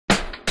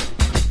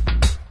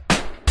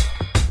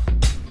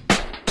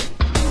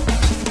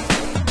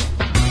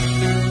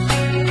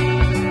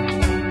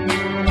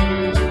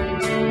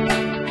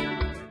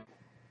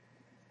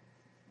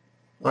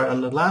on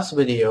the last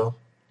video,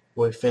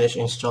 we finished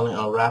installing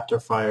our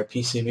Raptor Fire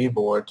PCB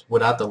board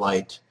without the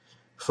light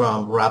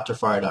from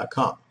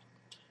raptorfire.com.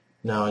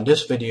 Now in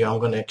this video,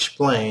 I'm going to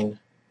explain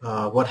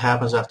what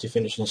happens after you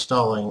finish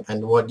installing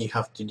and what you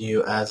have to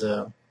do as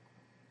an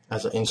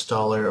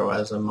installer or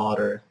as a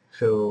modder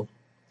who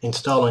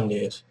installing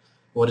this.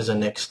 What is the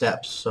next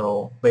steps?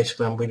 So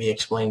basically, I'm going to be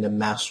explaining the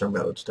master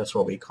modes. That's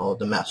what we call it,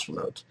 the master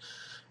modes.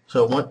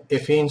 So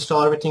if you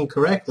install everything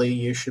correctly,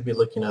 you should be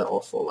looking at all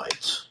 4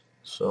 lights.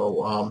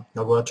 So I'm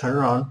going to turn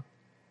it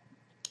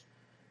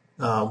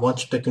on.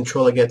 Once the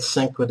controller gets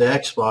synced with the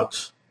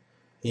Xbox,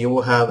 you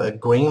will have a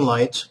green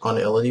light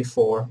on LED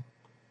 4,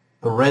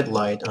 a red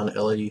light on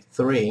LED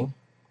 3,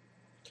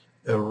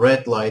 a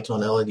red light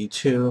on LED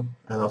 2,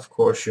 and of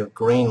course your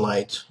green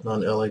light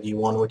on LED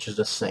 1, which is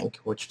the sync,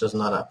 which does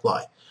not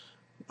apply.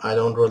 I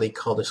don't really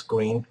call this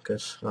green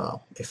because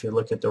if you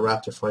look at the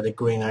Raptor Fire, the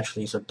green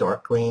actually is a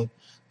dark green.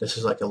 This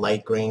is like a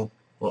light green,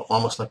 well,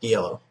 almost like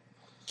yellow.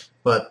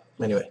 But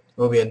anyway, it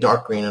will be a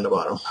dark green on the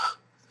bottom.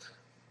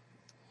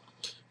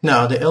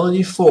 Now the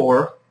LED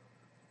 4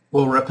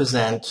 will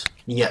represent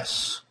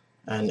yes,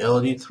 and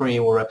LED 3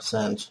 will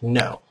represent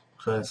no.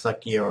 So it's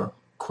like your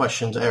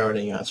questions error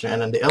that you answer,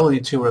 and then the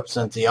LED 2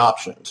 represents the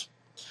options.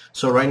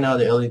 So right now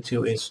the LED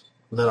 2 is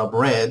lit up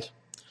red,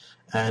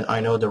 and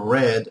I know the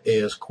red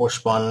is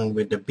corresponding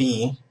with the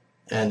B,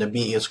 and the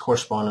B is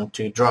corresponding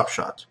to drop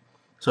shot.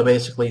 So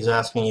basically he's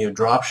asking you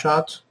drop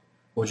shot.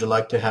 Would you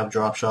like to have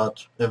drop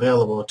shot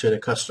available to the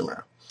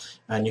customer?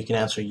 And you can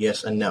answer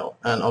yes and no.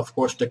 And of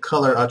course the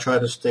color, I try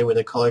to stay with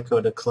the color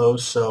coded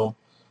close. So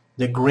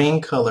the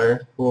green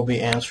color will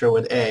be answered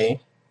with A,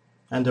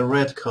 and the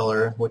red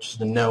color, which is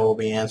the no, will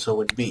be answered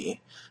with B.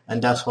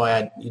 And that's why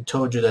I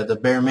told you that the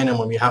bare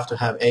minimum you have to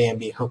have A and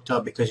B hooked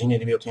up, because you need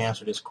to be able to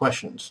answer these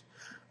questions.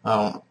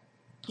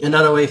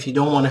 Another way, if you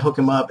don't want to hook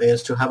them up,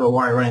 is to have a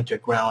wire run into the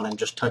ground and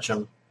just touch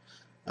them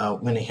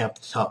when they have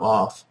the top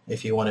off.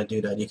 If you want to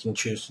do that, you can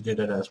choose to do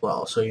that as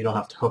well. So you don't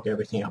have to hook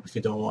everything up if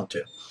you don't want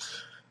to.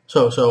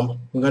 So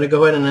I'm going to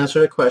go ahead and answer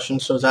the question.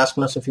 So it's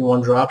asking us if you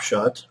want drop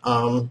shot.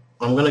 I'm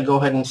going to go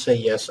ahead and say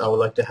yes, I would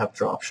like to have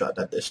drop shot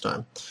at this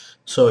time.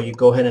 So you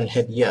go ahead and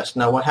hit yes.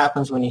 Now what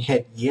happens when you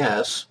hit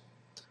yes,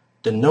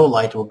 the no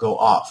light will go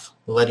off,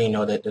 letting you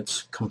know that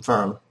it's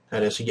confirmed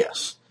that it's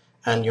yes.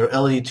 And your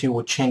LED 2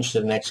 will change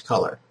to the next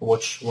color,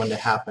 which when they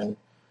happen,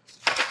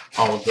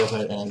 I will go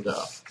ahead and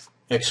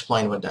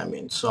explain what that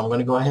means. So I'm going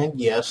to go ahead and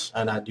yes,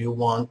 and I do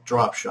want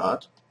drop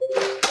shot.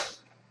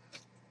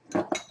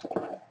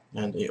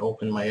 And they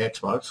open my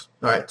Xbox.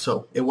 Alright,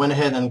 so it went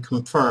ahead and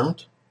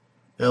confirmed.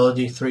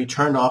 LED 3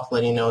 turned off,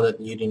 letting you know that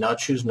you did not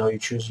choose no, you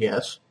choose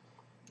yes.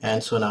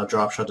 And so now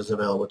drop shot is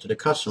available to the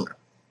customer.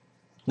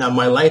 Now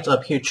my light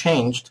up here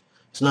changed.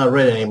 It's not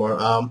red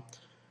anymore.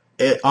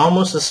 It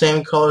almost the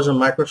same color as a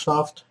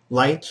Microsoft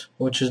light,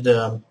 which is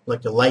the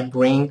light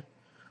green.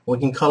 We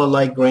can call it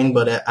light green,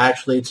 but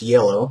actually it's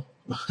yellow.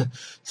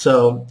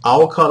 So I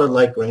will call it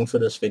light green for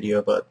this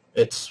video, but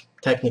it's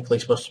technically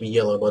supposed to be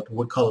yellow, but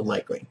we call it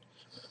light green.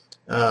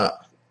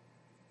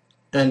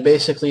 And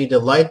basically the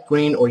light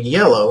green or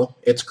yellow,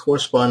 it's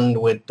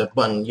corresponding with the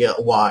button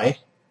Y,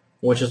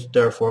 which is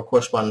therefore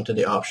corresponding to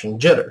the option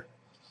jitter.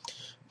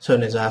 So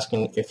it is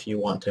asking if you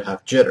want to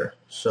have jitter.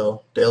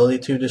 So the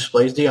LED 2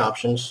 displays the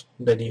options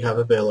that you have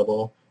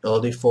available.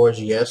 LED 4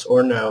 is yes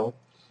or no.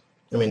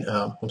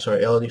 I'm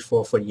sorry, LED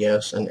 4 for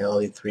yes and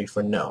LED 3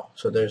 for no.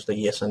 So there's the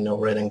yes and no,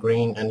 red and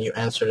green, and you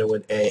answered it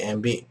with A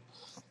and B.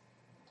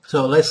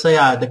 So let's say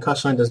the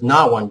customer does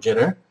not want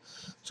jitter.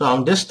 So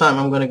on this time,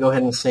 I'm going to go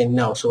ahead and say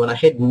no. So when I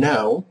hit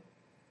no,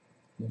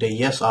 the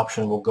yes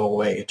option will go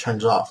away. It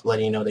turns off,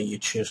 letting you know that you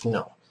choose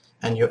no.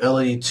 And your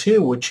LED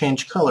 2 would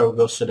change color, it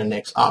goes to the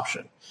next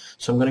option.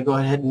 So I'm going to go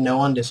ahead and no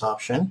on this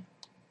option.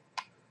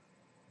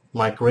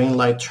 My green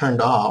light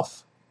turned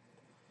off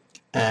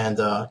and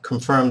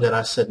confirmed that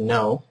I said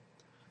no.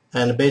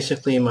 And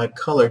basically my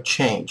color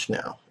changed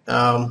now.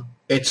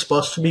 It's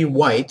supposed to be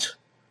white,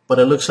 but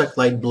it looks like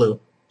light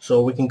blue.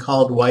 So we can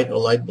call it white or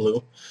light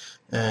blue.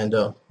 And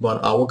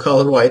but I will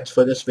call it white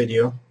for this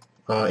video.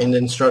 In the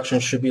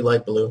instructions should be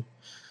light blue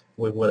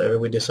with whatever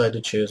we decide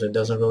to choose. It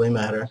doesn't really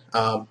matter.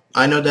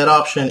 I know that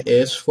option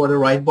is for the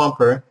right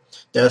bumper.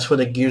 That's for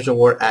the Gears of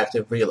War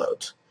active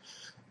reload.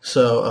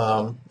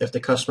 So if the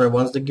customer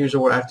wants the Gears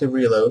of War active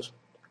reload,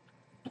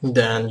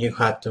 then you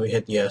have to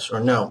hit yes or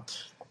no.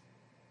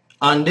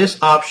 On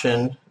this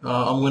option,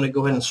 I'm going to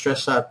go ahead and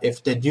stress out,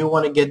 if they do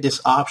want to get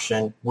this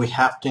option, we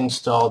have to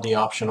install the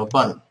optional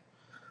button.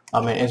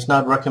 It's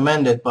not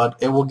recommended, but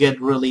it will get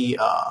really,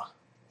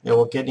 it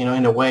will get,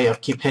 in the way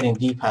of keep hitting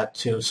D-pad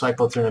to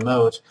cycle through the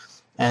modes,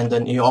 and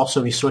then you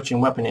also be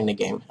switching weapon in the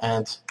game,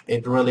 and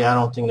it really, I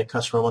don't think the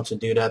customer wants to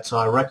do that. So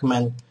I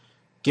recommend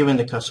giving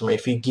the customer,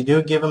 if you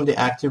do give them the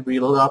active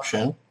reload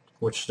option,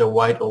 which is the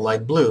white or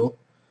light blue,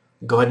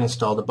 go ahead and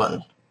install the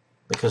button,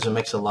 because it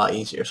makes it a lot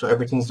easier. So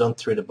everything's done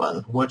through the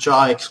button, which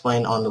I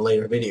explain on the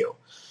later video.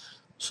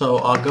 So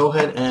I'll go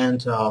ahead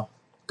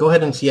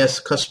and yes,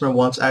 customer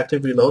wants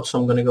active reload, so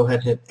I'm going to go ahead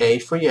and hit A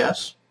for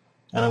yes.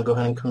 and I'm going to go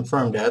ahead and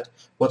confirm that.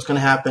 What's going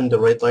to happen, the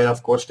red light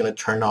of course is going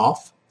to turn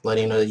off,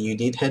 letting you know that you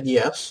did hit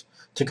yes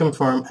to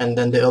confirm, and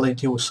then the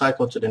LED will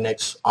cycle to the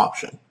next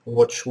option,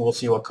 which we'll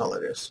see what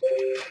color it is.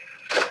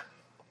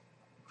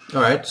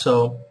 Alright,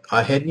 so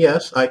I hit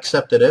yes, I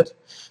accepted it.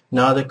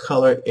 Now the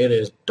color, it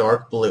is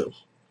dark blue.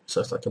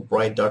 So it's like a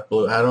bright dark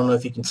blue. I don't know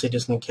if you can see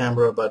this in the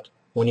camera, but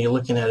when you're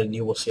looking at it,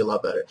 you will see a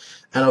lot better.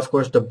 And of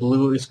course, the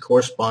blue is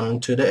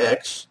corresponding to the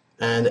X,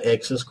 and the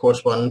X is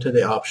corresponding to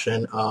the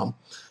option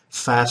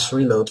fast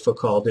reload for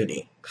Call of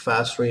Duty.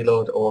 Fast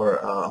reload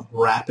or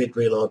rapid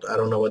reload, I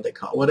don't know what they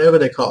call it. Whatever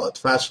they call it.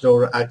 Fast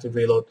reload or active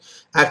reload.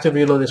 Active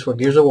reload is for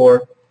Gears of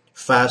War,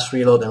 fast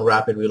reload and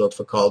rapid reload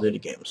for Call of Duty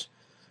games.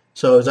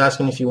 So it's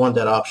asking if you want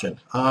that option.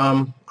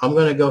 I'm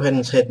going to go ahead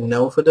and hit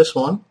no for this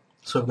one.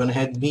 So I'm going to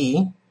hit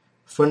B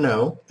for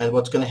no. And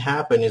what's going to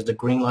happen is the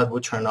green light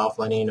will turn off,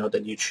 letting you know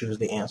that you choose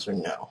the answer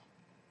no.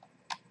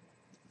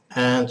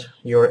 And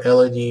your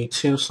LED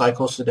 2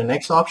 cycles to the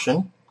next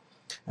option.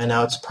 And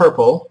now it's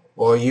purple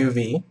or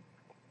UV.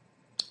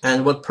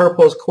 And what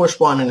purple is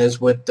corresponding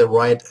is with the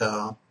right,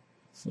 let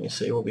me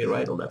see, it will be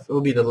right or left. It will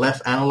be the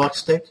left analog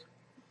stick.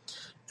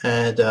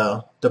 And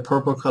the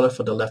purple color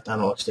for the left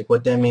analog stick.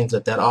 What that means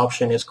that that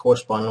option is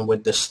corresponding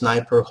with the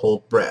sniper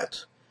hold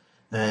breath.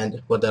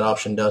 And what that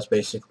option does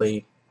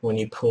basically, when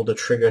you pull the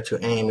trigger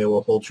to aim, it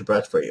will hold your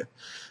breath for you.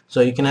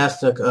 So you can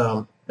ask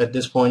the, at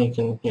this point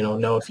you can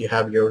know if you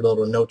have your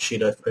little note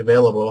sheet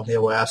available. It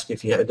will ask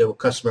if the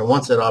customer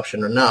wants that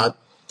option or not.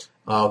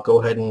 I'll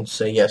go ahead and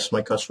say yes,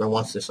 my customer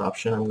wants this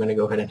option. I'm going to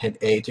go ahead and hit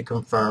A to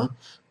confirm.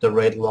 The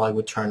red light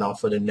would turn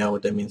off for the no.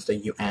 That means that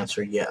you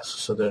answer yes.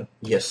 So the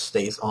yes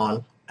stays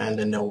on and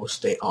the no will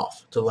stay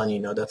off to let you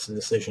know that's the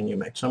decision you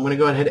make. So I'm going to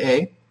go ahead and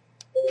hit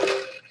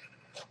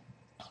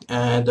A.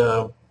 And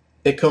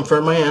it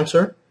confirmed my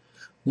answer.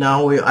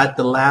 Now we're at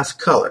the last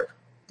color.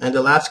 And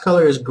the last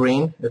color is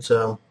green. It's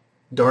a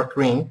dark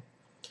green.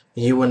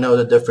 You will know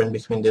the difference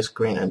between this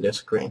green and this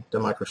green, the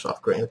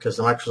Microsoft green, because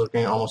the Microsoft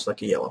green is almost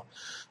like a yellow.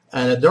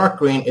 And the dark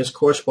green is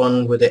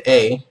corresponding with the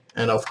A,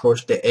 and of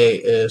course the A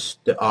is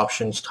the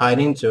options tied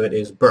into it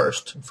is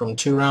burst, from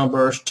 2-round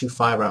burst to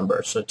 5-round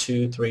burst, so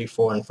 2, 3,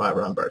 4, and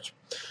 5-round burst.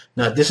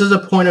 Now this is a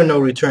point of no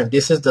return.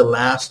 This is the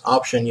last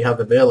option you have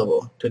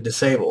available to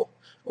disable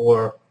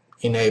or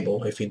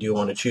enable if you do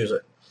want to choose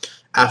it.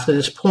 After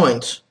this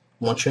point,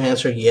 once you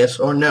answer yes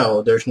or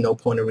no, there's no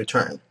point of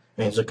return.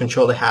 It means the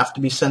controller has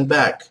to be sent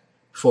back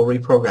for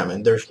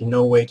reprogramming. There's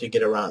no way to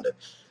get around it.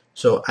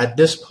 So at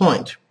this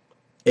point,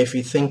 if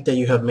you think that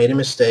you have made a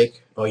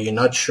mistake or you're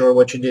not sure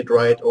what you did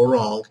right or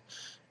wrong,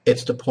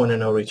 it's the point of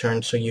no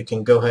return. So you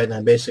can go ahead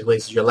and basically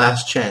it's your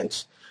last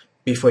chance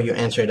before you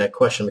answer that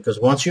question, because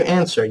once you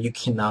answer, you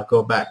cannot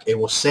go back. It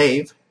will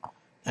save,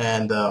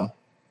 and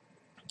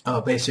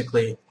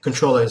basically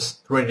controller is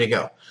ready to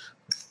go.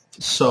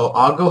 So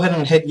I'll go ahead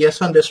and hit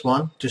yes on this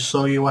one to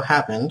show you what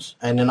happens,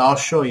 and then I'll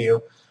show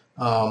you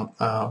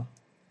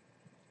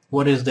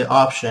what is the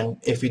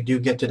option if you do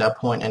get to that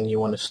point and you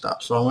want to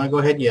stop. So I'm going to go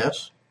ahead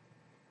yes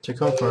to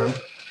confirm,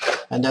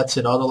 and that's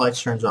it. All the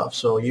lights turns off.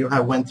 So you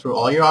have went through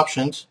all your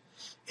options.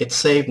 It's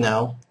saved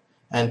now,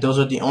 and those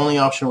are the only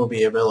option will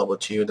be available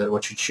to you that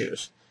what you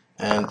choose.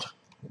 And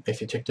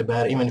if you take the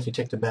battery, even if you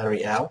take the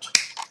battery out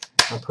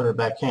and put it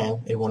back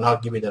in, it will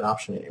not give you that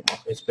option anymore.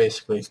 It's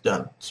basically it's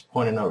done. It's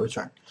point of no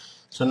return.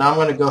 So now I'm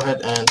going to go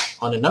ahead and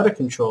on another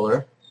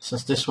controller,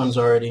 since this one's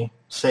already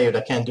saved,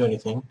 I can't do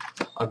anything.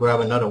 I'll grab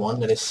another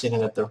one that is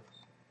sitting at the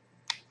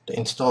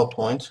install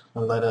point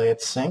and let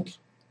it sync.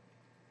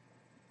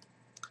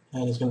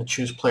 And he's going to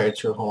choose player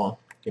 2. Hold on,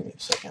 give me a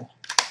second.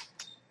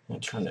 I'm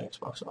going to turn the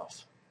Xbox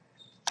off.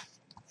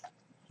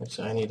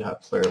 So I need to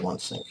have player 1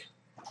 sync.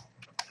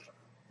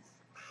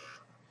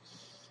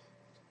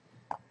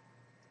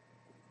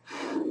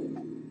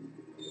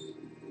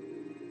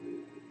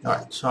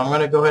 Alright, so I'm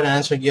going to go ahead and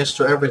answer yes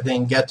to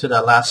everything, get to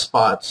that last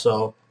spot.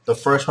 So the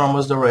first one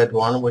was the red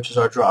one, which is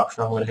our drop.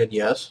 So I'm going to hit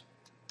yes.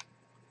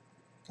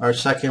 Our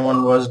second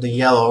one was the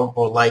yellow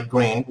or light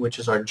green, which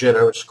is our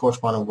jitter, which is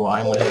corresponding to Y.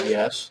 I'm going to hit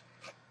yes.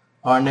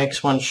 Our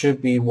next one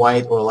should be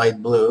white or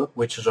light blue,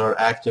 which is our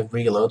active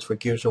reload for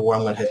Gears of War.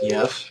 I'm going to hit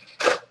yes.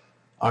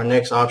 Our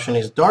next option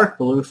is dark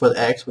blue for the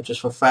X, which is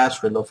for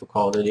fast reload for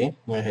Call of Duty. I'm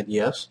going to hit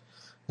yes.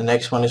 The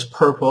next one is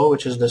purple,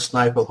 which is the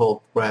sniper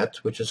hold breath,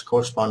 which is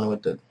corresponding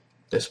with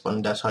this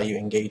one. That's how you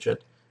engage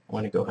it. I'm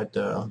going to go hit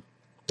the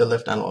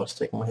left analog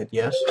stick. I'm going to hit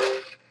yes.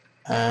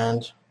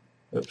 And,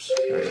 oops,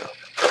 there we go.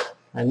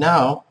 And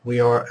now we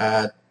are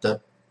at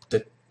the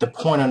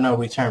point of no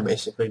return,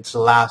 basically. It's the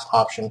last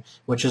option,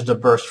 which is the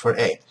burst for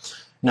A.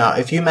 Now,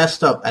 if you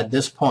messed up at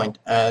this point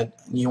and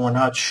you are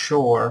not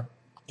sure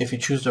if you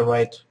choose the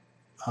right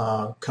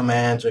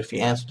commands or if you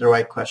answer the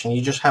right question,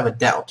 you just have a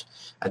doubt.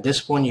 At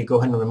this point, you go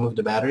ahead and remove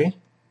the battery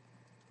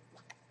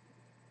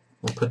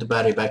and put the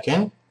battery back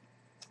in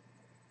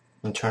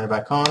and turn it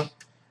back on,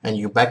 and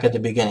you're back at the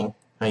beginning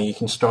and you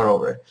can start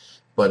over.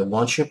 But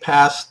once you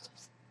passed,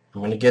 I'm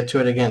going to get to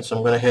it again. So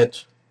I'm going to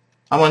hit,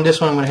 on this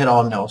one, I'm going to hit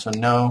all no. So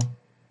no,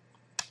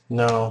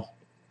 no,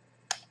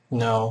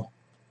 no,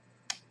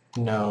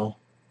 no,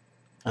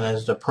 and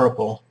there's the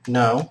purple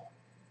no.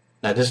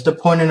 Now this is the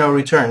point of no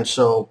return,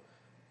 so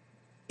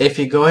if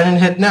you go ahead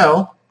and hit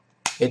no,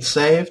 it's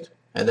saved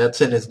and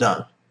that's it, it's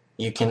done.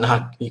 You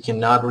cannot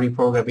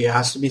reprogram it. It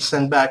has to be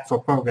sent back for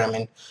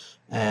programming,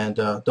 and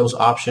those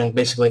options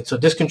basically. So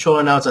this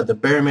controller now is at the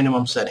bare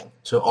minimum setting.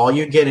 So all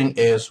you're getting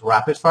is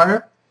rapid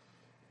fire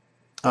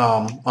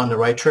on the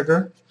right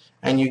trigger,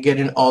 and you get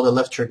in all the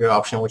left trigger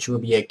option, which will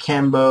be a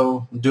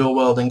combo, dual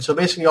welding. So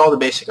basically all the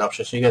basic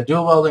options. So you got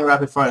dual welding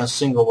rapid fire and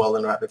single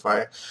welding rapid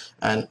fire,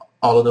 and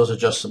all of those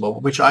adjustable,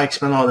 which I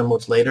explain all the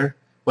modes later.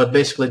 But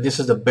basically this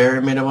is the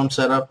bare minimum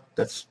setup.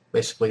 That's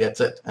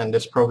it. And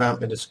this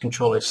program and this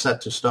controller is set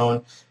to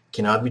stone,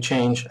 cannot be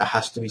changed. It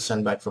has to be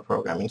sent back for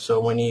programming. So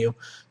when you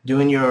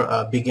doing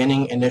your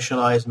beginning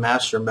initialized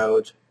master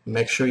mode,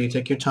 make sure you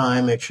take your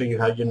time, make sure you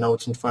have your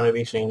notes in front of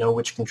you so you know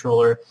which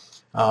controller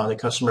the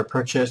customer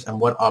purchased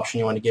and what option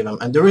you want to give them.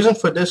 And the reason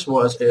for this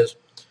is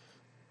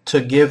to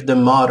give the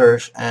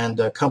modders and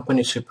the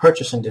companies who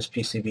purchase in this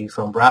PCB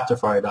from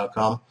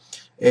RaptorFire.com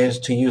is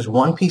to use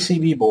one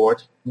PCB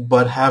board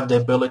but have the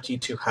ability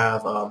to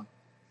have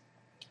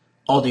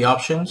all the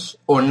options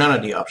or none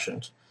of the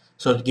options.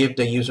 So to give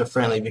the user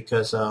friendly,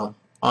 because on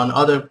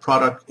other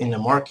product in the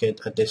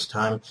market at this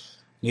time,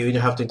 you either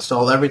have to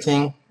install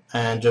everything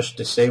and just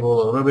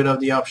disable a little bit of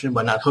the option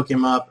but not hook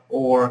them up,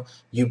 or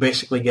you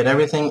basically get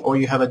everything, or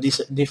you have a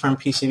different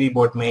PCB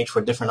board made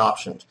for different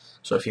options.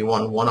 So if you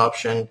want one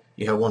option,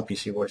 you have one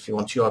PCB board. If you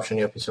want two options,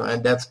 you have PCB board.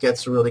 And that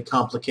gets really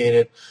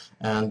complicated,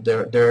 and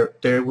there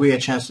will be a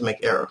chance to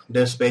make error.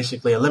 This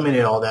basically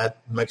eliminates all that,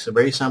 makes it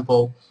very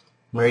simple,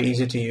 very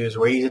easy to use,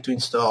 very easy to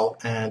install,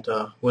 and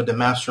with the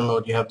master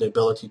mode you have the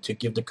ability to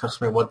give the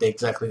customer what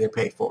exactly they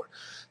pay for.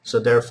 So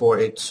therefore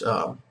it's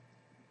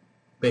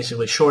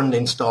basically shorten the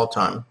install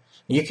time.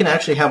 You can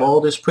actually have all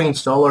this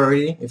pre-installed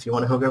already if you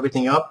want to hook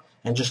everything up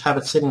and just have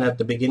it sitting at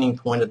the beginning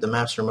point of the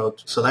master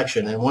mode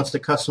selection. And once the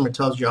customer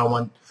tells you I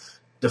want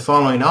the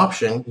following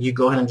option, you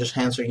go ahead and just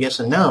answer yes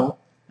and no,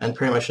 and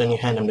pretty much then you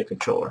hand them the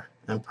controller,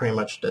 and pretty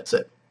much that's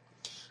it.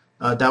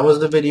 That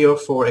was the video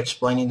for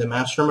explaining the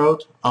master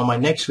mode. On my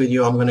next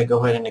video I'm going to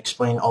go ahead and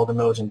explain all the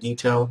modes in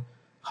detail,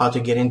 how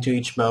to get into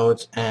each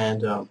mode,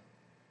 and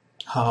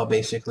how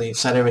basically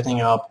set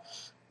everything up,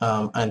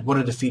 and what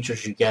are the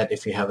features you get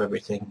if you have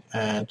everything,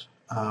 and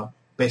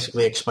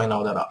basically explain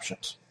all that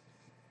options.